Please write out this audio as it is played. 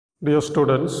Dear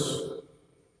students,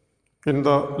 in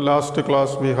the last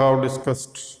class we have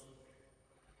discussed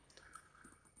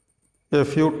a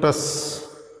few tests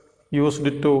used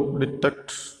to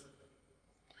detect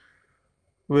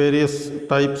various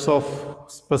types of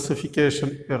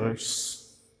specification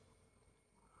errors.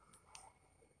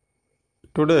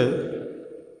 Today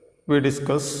we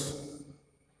discuss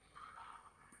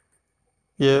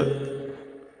a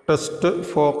test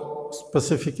for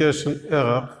specification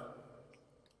error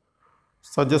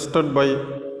suggested by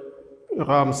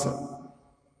Ramsey.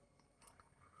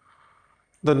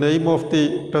 The name of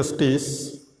the test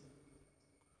is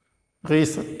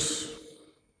reset.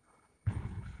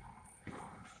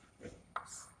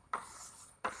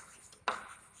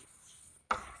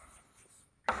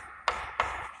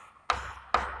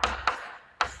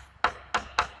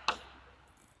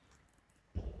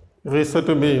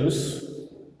 Reset means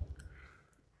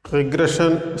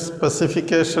regression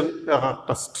specification error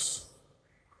test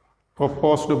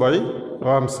proposed by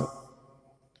Ramsey.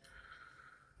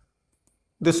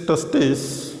 This test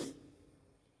is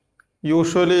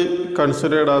usually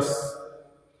considered as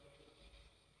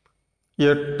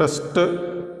a test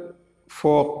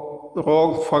for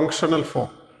wrong functional form.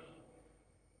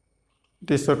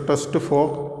 It is a test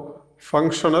for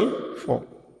functional form,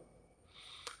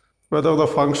 whether the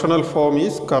functional form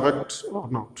is correct or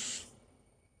not.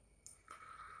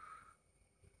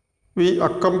 We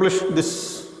accomplish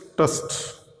this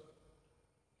test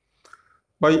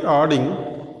by adding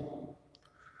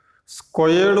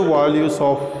squared values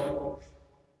of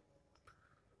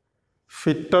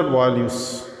fitted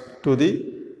values to the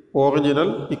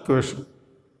original equation.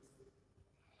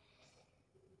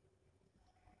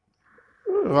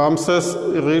 Ramsey's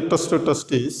retest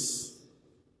test is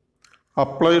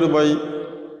applied by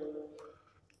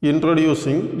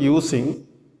using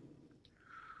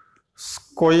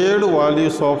squared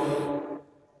values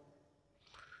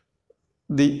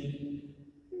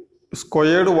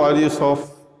of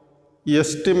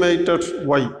estimated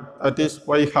y, that is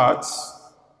y hats,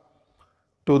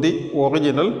 to the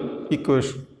original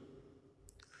equation.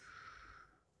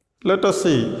 Let us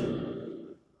see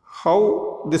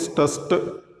how this test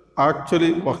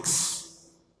actually works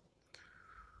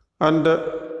and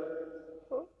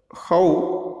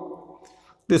how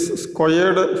this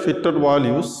squared fitted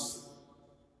values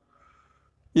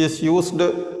is used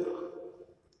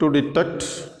to detect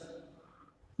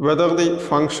whether the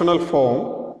functional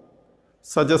form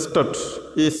suggested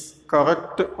is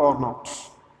correct or not.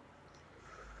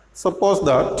 Suppose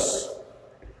that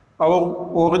our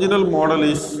original model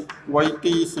is yt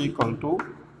is equal to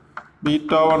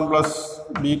beta 1 plus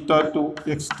beta 2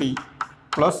 xt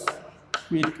plus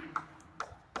vt.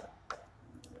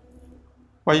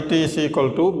 Yt is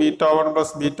equal to beta 1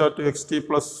 plus beta 2 xt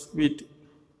plus vt.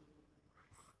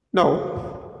 Now,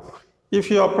 if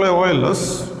you apply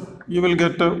OLS, you will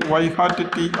get y hat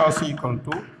t as equal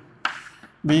to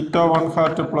beta 1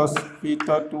 hat plus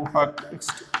beta 2 hat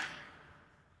xt.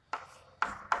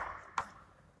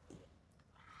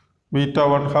 Beta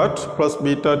 1 hat plus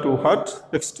beta 2 hat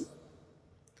xt.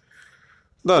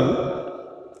 Then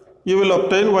you will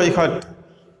obtain y hat.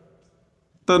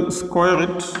 Then square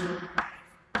it,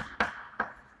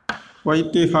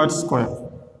 yt hat square.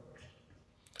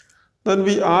 Then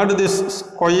we add this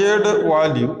squared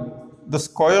value, the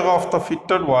square of the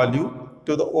fitted value,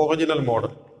 to the original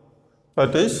model.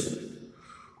 That is,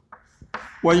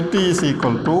 yt is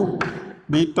equal to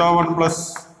beta 1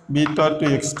 plus beta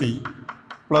 2 xt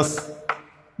plus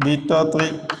beta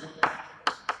 3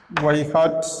 y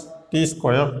hat t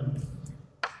square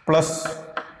plus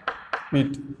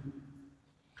vt.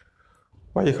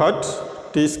 Y hat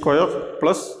t square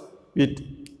plus vt.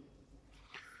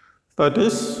 That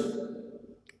is,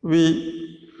 we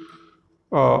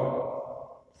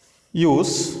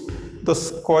use the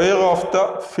square of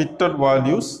the fitted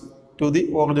values to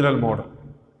the original model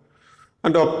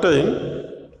and obtain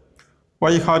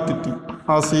y hat t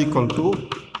as equal to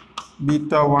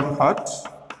beta 1 hat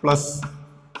plus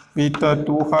beta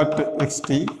 2 hat xt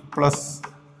plus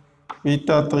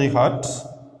beta 3 hat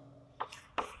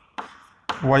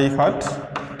y hat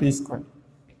t square.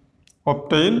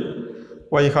 Obtain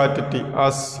y hat t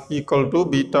as equal to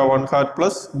beta 1 hat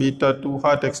plus beta 2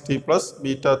 hat xt plus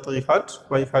beta 3 hat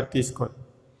y hat t square.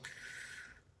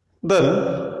 Then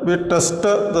we test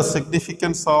the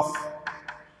significance of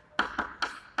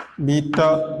beta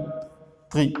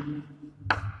 3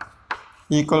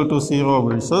 equal to 0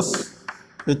 versus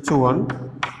h1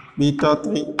 beta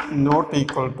 3 not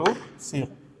equal to 0.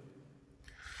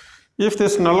 If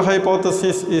this null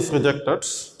hypothesis is rejected,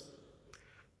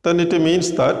 then it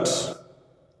means that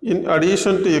in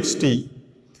addition to xt,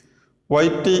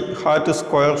 yt hat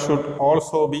square should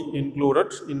also be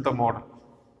included in the model.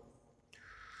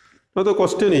 Now the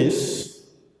question is,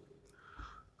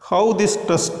 how this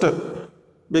test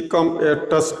become a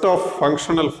test of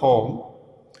functional form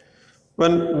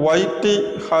when yt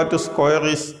hat square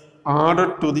is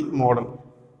added to the model.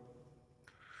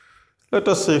 Let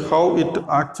us see how it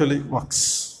actually works.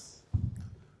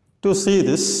 To see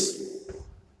this,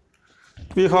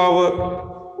 we have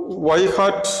y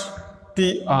hat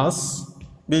t as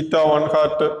beta 1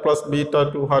 hat plus beta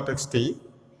 2 hat xt.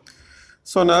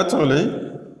 So naturally,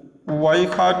 y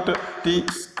hat t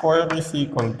square is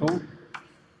equal to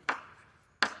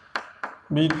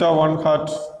beta 1 hat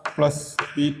plus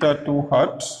beta 2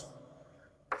 hat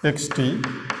xt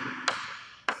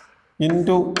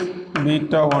into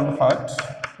beta 1 hat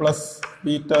plus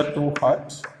beta 2 hat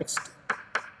xt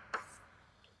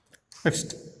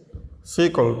is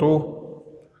equal to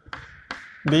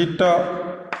beta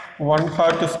 1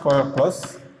 hat square plus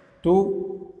 2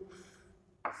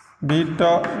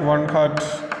 beta 1 hat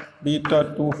beta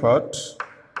 2 hat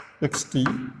xt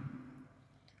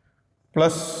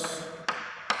plus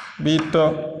beta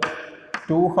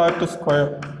 2 hat square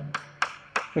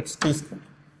xt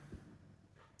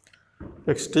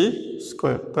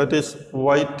square, that is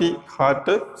yt hat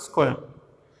square.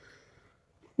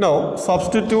 Now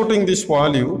substituting this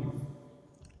value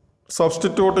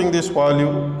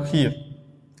here,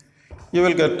 you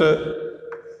will get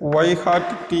y hat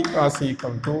t as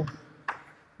equal to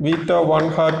beta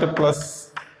 1 hat plus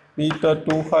beta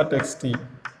 2 hat xt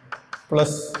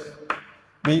plus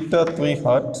beta 3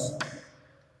 hat.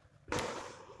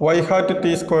 Y hat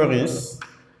t square is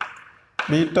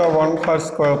beta 1 hat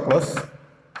square plus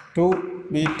 2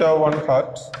 beta 1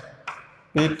 hat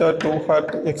beta 2 hat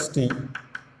xt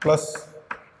plus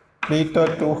beta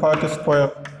 2 hat square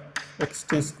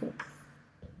xt square.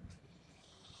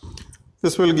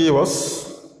 This will give us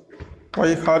y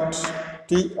hat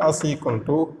t as equal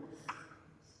to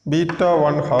beta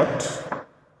 1 hat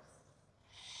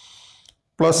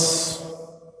plus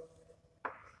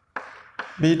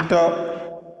beta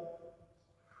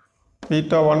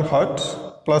 1 hat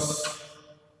plus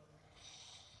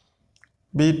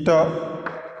beta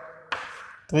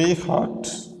 3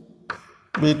 hat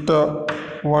beta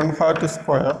 1 hat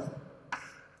square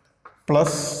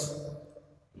plus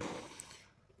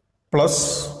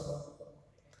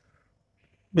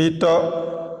beta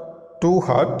 2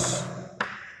 hat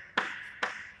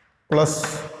plus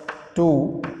 2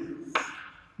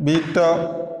 beta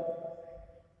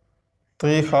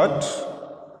 3 hat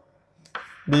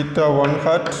beta 1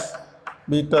 hat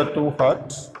beta 2 hat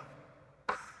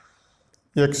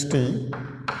xt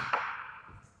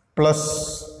plus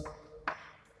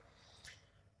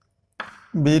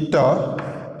beta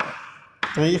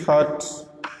 3 hat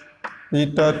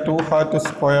beta 2 hat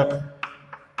square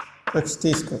xt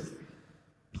square,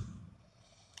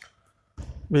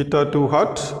 beta 2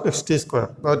 hat xt square,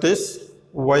 that is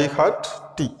y hat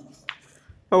t.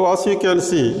 Now as you can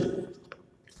see,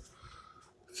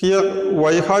 here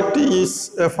y hat t is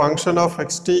a function of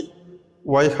xt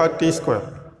y hat t square.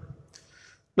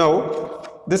 Now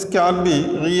this can be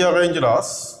rearranged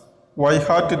as y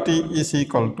hat t is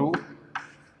equal to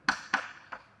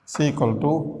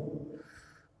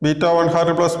beta 1 hat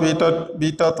plus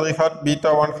beta 3 hat beta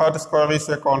 1 hat square is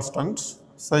a constant,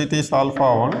 so it is alpha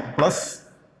 1 plus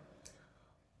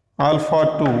alpha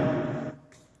 2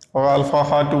 or alpha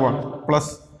hat 1 plus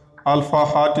alpha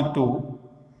hat 2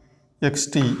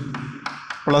 xt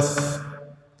plus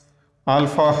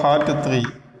alpha hat 3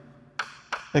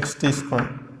 xt square.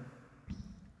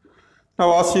 Now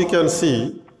as you can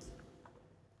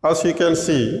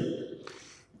see,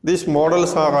 these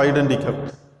models are identical.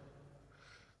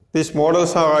 These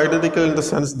models are identical in the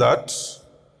sense that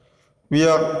we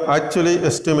are actually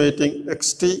estimating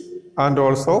xt and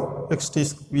also xt.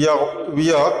 We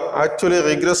are actually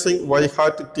regressing y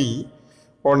hat t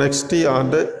on xt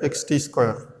and xt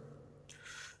square.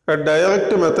 A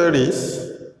direct method is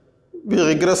we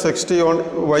regress xt on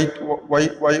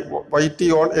yt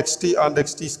on xt and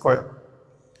xt square.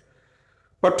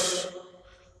 But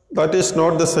that is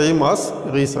not the same as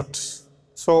reset.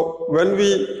 So when we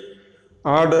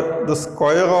add the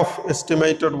square of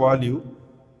estimated value,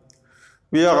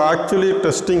 we are actually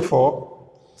testing for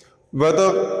whether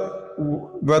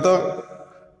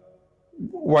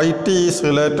yt is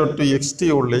related to xt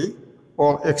only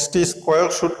or xt square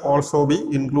should also be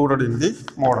included in the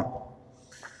model.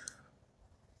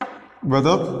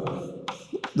 Whether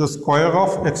the square of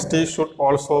xt should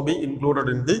also be included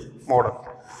in the model.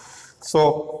 So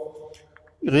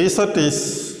reset is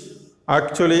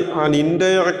actually an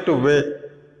indirect way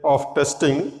of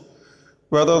testing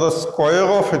whether the square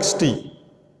of xt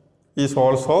is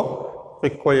also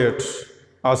required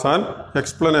as an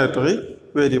explanatory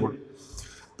variable.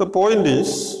 The point is,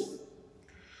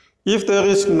 if there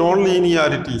is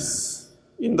non-linearities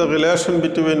in the relation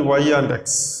between y and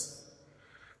x,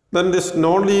 then this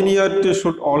non-linearity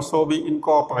should also be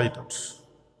incorporated.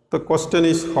 The question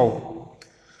is how?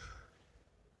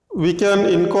 We can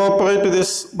incorporate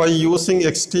this by using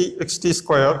xt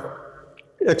square,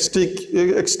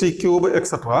 xt cube,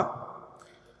 etc.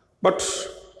 But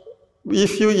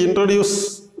if you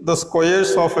introduce the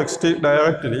squares of xt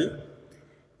directly,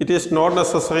 it is not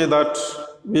necessary that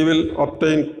we will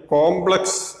obtain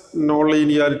complex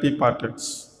non-linearity patterns.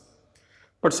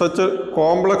 But such a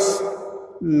complex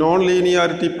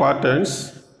non-linearity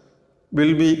patterns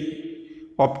will be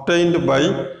obtained by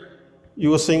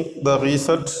using the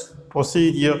reset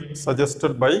procedure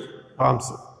suggested by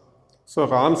Ramsey. So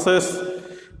Ramsey's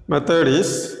method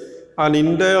is an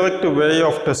indirect way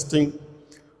of testing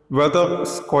whether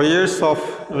squares of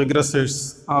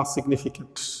regressors are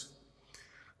significant.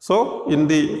 So in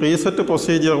the reset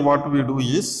procedure, what we do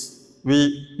is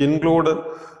we include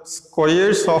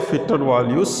squares of fitted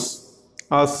values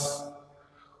as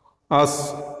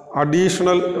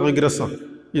additional regressor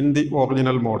in the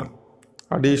original model.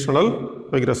 Additional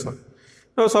regressor.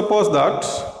 Now suppose that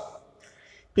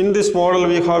in this model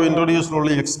we have introduced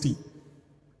only xt.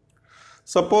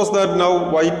 Suppose that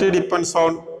now yt depends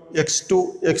on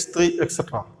x2, x3,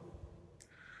 etc.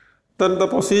 Then the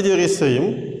procedure is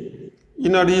same.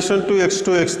 In addition to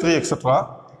x2, x3,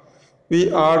 etc.,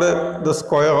 we add the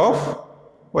square of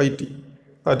yt.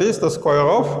 That is the square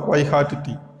of y hat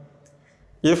t.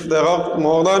 If there are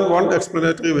more than one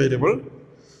explanatory variable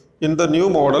in the new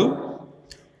model,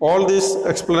 all these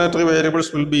explanatory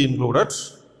variables will be included.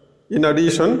 In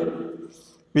addition,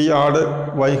 we add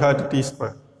y hat t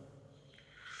square.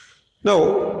 Now,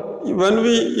 when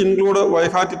we include y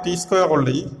hat t square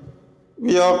only,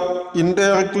 we are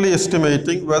indirectly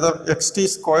estimating whether xt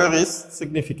square is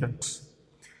significant.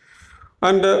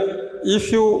 And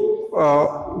if you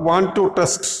want to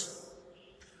test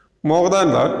more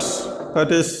than that,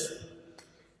 that is,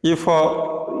 if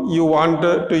you want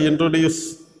to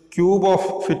introduce cube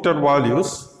of fitted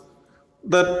values,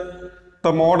 that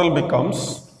the model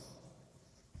becomes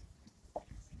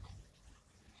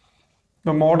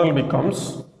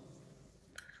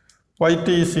yt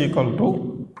is equal to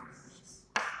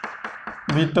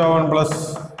beta 1 plus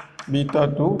beta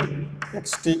 2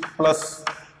 xt plus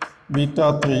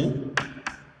beta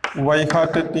 3 y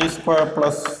hat t square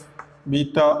plus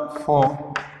beta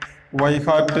 4 y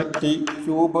hat t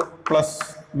cube plus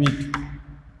vt.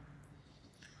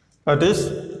 That is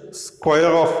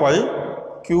square of y,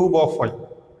 cube of y.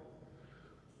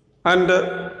 And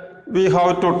we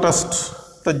have to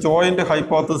test the joint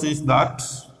hypothesis that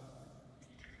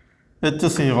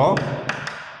h0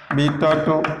 beta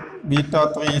 2 beta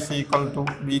 3 is equal to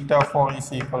beta 4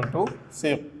 is equal to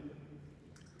 0.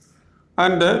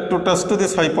 And to test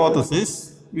this hypothesis,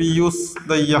 we use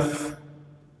the f.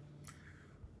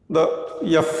 The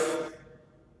f,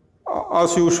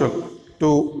 as usual,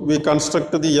 we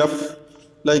construct the f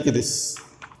like this.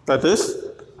 That is,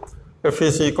 f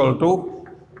is equal to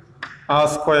r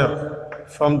square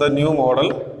from the new model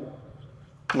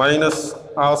minus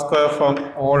r square from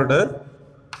old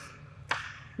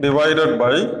divided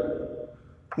by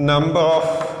number of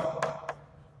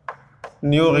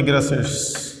new regressors.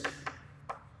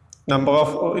 Number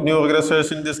of new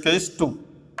regressors in this case 2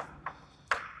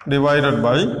 divided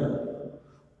by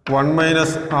 1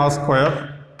 minus r square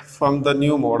from the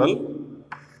new model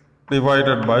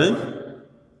divided by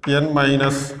n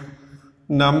minus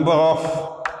number of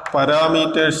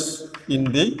parameters in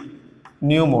the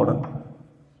new model.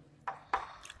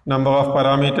 Number of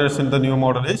parameters in the new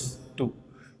model is 2.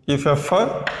 If f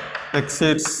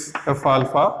exceeds f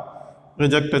alpha,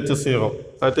 reject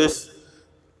h0. That is,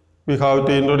 we have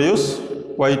to introduce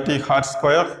yt hat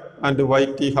square and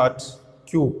yt hat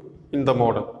cube in the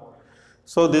model.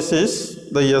 So this is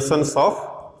the essence of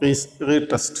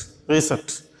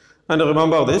reset. And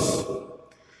remember this,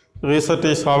 reset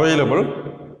is available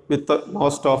with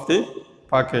most of the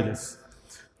packages.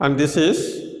 And this is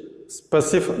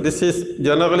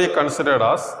generally considered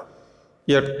as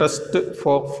a test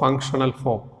for functional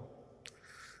form.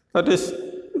 That is,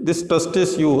 this test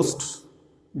is used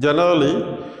generally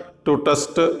to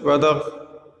test whether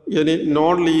any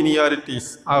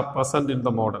non-linearities are present in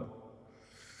the model.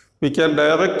 We can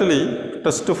directly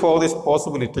test for this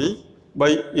possibility by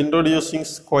introducing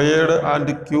squared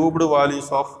and cubed values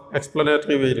of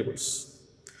explanatory variables.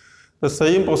 The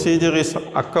same procedure is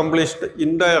accomplished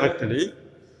indirectly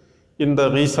in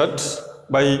the reset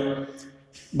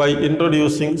by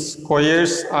introducing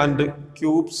squares and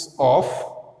cubes of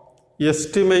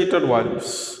estimated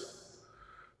values.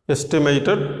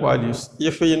 Estimated values.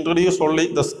 If we introduce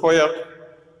only the square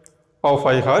of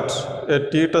I hat, a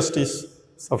t-test is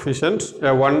sufficient,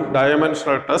 a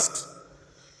one-dimensional test.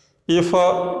 If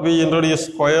we introduce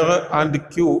square and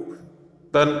cube,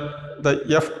 then the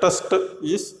f-test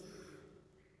is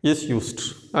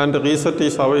used, and reset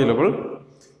is available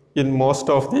in most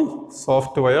of the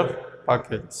software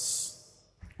packages,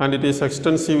 and it is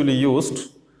extensively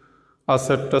used as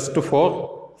a test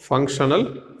for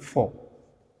functional form.